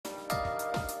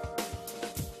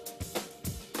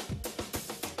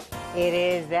It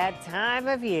is that time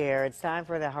of year. It's time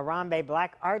for the Harambee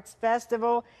Black Arts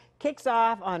Festival. Kicks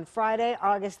off on Friday,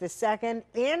 August the 2nd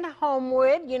in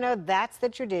Homewood. You know, that's the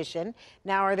tradition.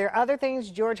 Now, are there other things?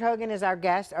 George Hogan is our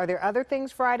guest. Are there other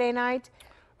things Friday night?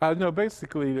 No,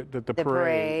 basically the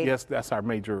parade. Yes, that's our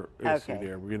major issue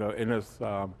there. You know, and it's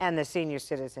and the senior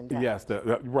citizen talent. yes,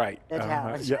 right. The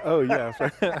talent. Yeah, oh yes. All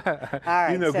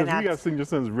right. You know, so because now, we got senior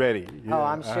citizens ready. Oh,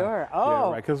 I'm sure. Yeah,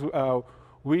 right. Because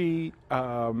we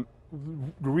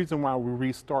the reason why we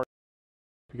restarted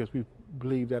because we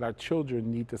believe that our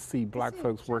children need to see black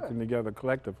folks working together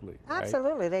collectively.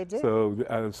 Absolutely, right? they do.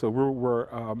 So we're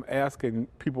asking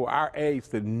people our age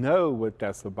to know what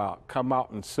that's about. Come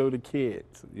out and show the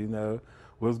kids, you know,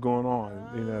 what's going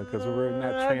on, you know, because we're in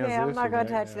that transition. Okay, I'm not going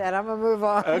to touch that. I'm going to move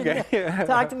on. Okay.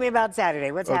 Talk to me about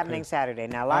Saturday. What's happening Saturday?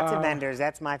 Now, lots of vendors.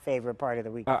 That's my favorite part of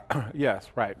the week. Yes,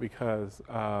 right, because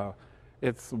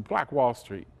it's Black Wall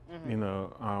Street. You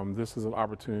know, this is an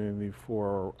opportunity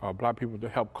for black people to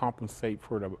help compensate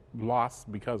for the loss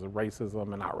because of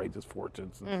racism and outrageous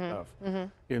fortunes and stuff.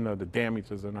 You know, the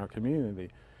damages in our community.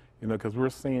 You know, because we're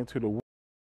saying to the world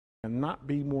and not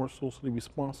be more socially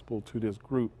responsible to this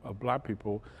group of black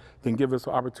people than give us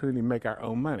the opportunity to make our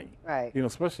own money. Right. You know,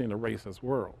 especially in a racist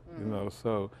world. You know,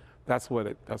 so that's what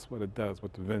it does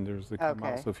with the vendors that come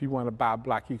out. So if you want to buy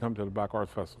black, you come to the Black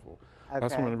Arts Festival.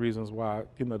 That's one of the reasons why,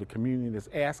 you know, the community is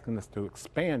asking us to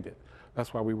expand it.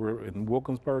 That's why we were in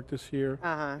Wilkinsburg this year,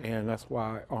 and that's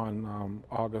why on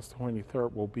August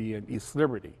 23rd we'll be in East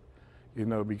Liberty, you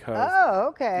know, because... Oh,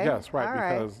 okay. Yes,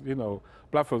 right, because, you know,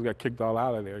 black folks got kicked all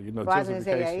out of there, you know, well, I was going to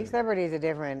say, yeah, East Liberty is a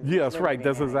different... Yes, right,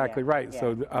 that's exactly right.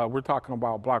 So we're talking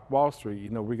about Black Wall Street, you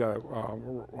know, we got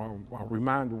to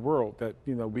remind the world that,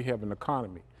 you know, we have an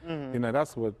economy. You know,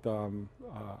 that's what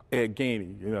Ed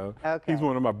Gainey, you know, he's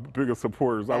one of my biggest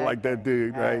supporters. I like that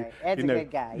dude, right? Ed's you know, a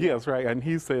good guy. Yes, right, and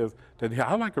he says that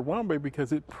I like Harambee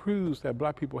because it proves that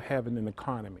black people have an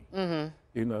economy.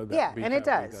 You know, that and it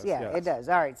does. It does.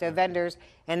 All right, so vendors,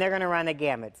 and they're going to run the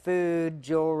gamut: food,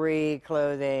 jewelry,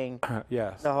 clothing,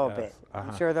 the whole bit.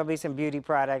 I'm sure there'll be some beauty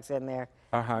products in there.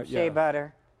 Shea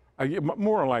butter. Yeah,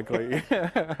 more likely,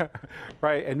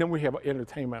 right? And then we have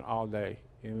entertainment all day.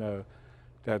 You know,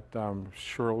 that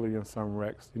Shirley and some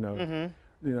Rex. You know,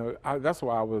 you know. That's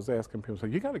why I was asking people. So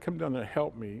you got to come down there and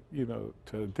help me. You know,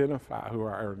 to identify who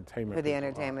our entertainment. Who the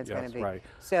entertainment's going to be. Right.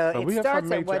 So it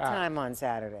starts at what time on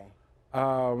Saturday?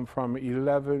 From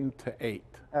 11 to 8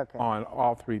 on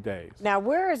all 3 days. Now,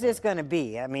 where is this going to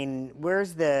be? I mean,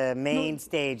 where's the main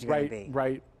stage going to be?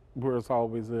 Right where it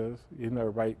always is, you know,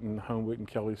 right in Homewood and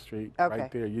Kelly Street,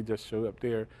 right there. You just show up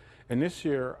there. And this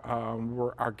year,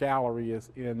 our gallery is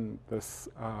in this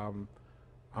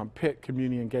Pitt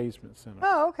Community Engagement Center.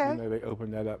 Oh, okay. You know, they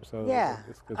opened that up. So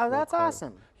it's that's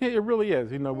awesome. Yeah, it really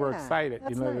is. You know, we're excited.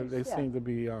 You know, nice. they seem to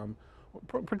be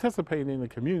participating in the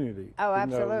community. Oh,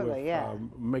 absolutely, you know,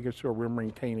 with, making sure we're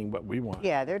maintaining what we want.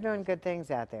 Yeah, they're doing good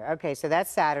things out there. Okay, so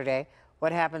that's Saturday.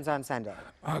 What happens on Sunday?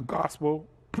 Gospel.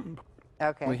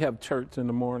 Okay. We have church in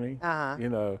the morning. You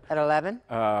know. At 11?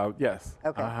 Yes.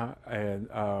 Okay. And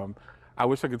I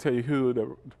wish I could tell you who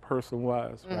the person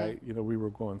was, right? You know, we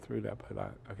were going through that,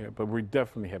 but but we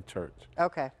definitely have church.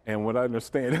 Okay. And what I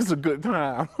understand, it's a good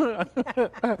time.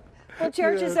 Well,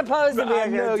 church is supposed to be a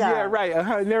good time. Yeah, right.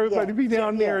 And everybody be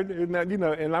down there, and you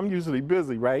know, and I'm usually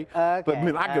busy, right? Okay. But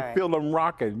man, I could feel them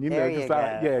rocking, you know, you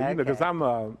know, because I'm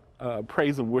a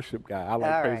praise and worship guy. I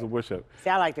like praise and worship. See,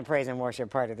 I like the praise and worship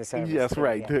part of the service. Yes,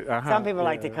 right. Some people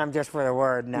like to come just for the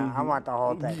word. No, I want the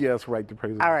whole thing. Yes, right. The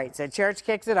praise. All right, so church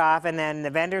kicks it off, and then the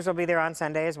vendors will be there on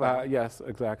Sunday as well. Yes,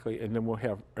 exactly. And then we'll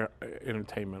have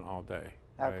entertainment all day.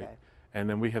 Right? Okay. And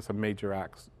then we have some major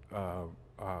acts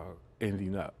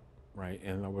ending up. Right,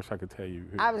 and I wish I could tell you.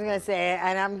 I was going to say,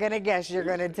 and I'm going to guess you're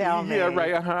going to tell me. Yeah,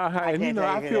 right. And you know,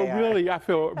 I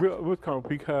feel real comfortable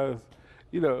because,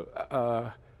 you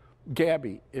know,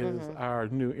 Gabby is our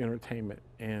new entertainment,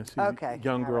 and she's a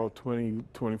young girl,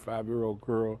 25-year-old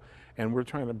girl, and we're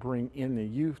trying to bring in the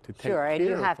youth to take care of and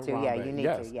you have to, Harambee. you need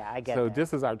to, I get so that.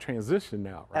 This is our transition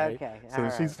now, right? Okay,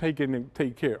 so she's taking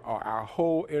care of our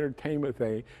whole entertainment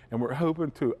thing, and we're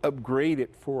hoping to upgrade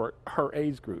it for her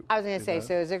age group. I was going to say,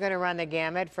 so is it going to run the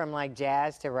gamut from like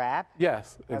jazz to rap?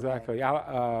 Yes, exactly.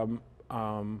 I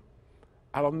don't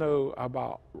know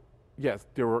about, yes,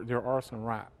 there are some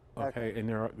rap. Okay, and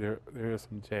there is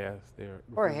some jazz there.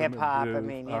 Or hip hop, I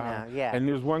mean, you know, And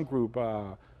there's one group,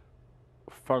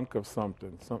 funk of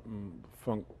something. And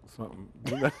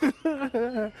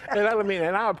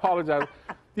I apologize.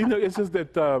 You know, it's just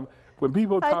that when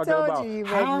people I talk told about you you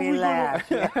how make are me we laugh.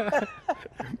 gonna...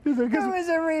 There was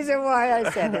a reason why I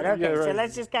said that. Okay, Yeah, so right.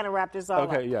 let's just kind of wrap this all up.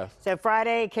 Okay, yes. So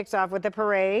Friday kicks off with the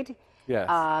parade. Yes.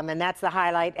 And that's the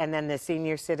highlight, and then the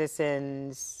senior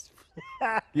citizens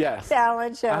Yes.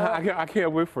 talent show. I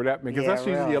can't wait for that, man, because Yeah, that's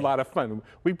usually really. a lot of fun.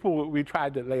 We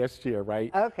tried it last year,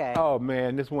 right? Okay. Oh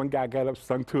man, this one guy got up,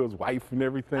 sung to his wife and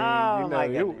everything. Oh, my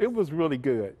goodness. It was really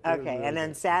good. It was Okay, really and then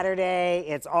good. Saturday,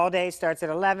 it's all day, starts at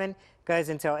 11, goes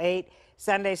until 8.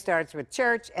 Sunday starts with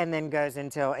church and then goes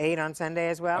until 8 on Sunday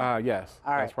as well? Yes,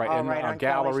 All right, that's right. all And right, our on College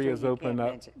gallery Street, is you open can't up.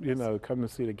 mention You this. know, come to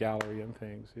see the gallery and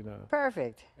things. You know.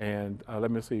 Perfect. And let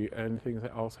me see, anything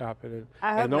else happening?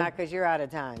 I hope And not, because you're out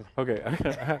of time. Okay.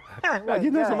 Well,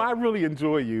 you know, go something, I ahead. really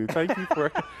enjoy you. Thank you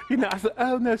for, I said,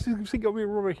 oh no, she gonna be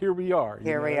remember. Here we are. you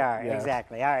Here we know? are, Yes.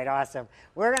 exactly. All right, awesome.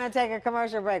 We're going to take a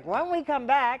commercial break. When we come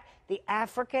back, the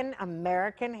African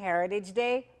American Heritage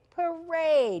Day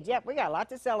Parade. Yep, we got a lot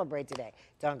to celebrate today.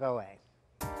 Don't go away.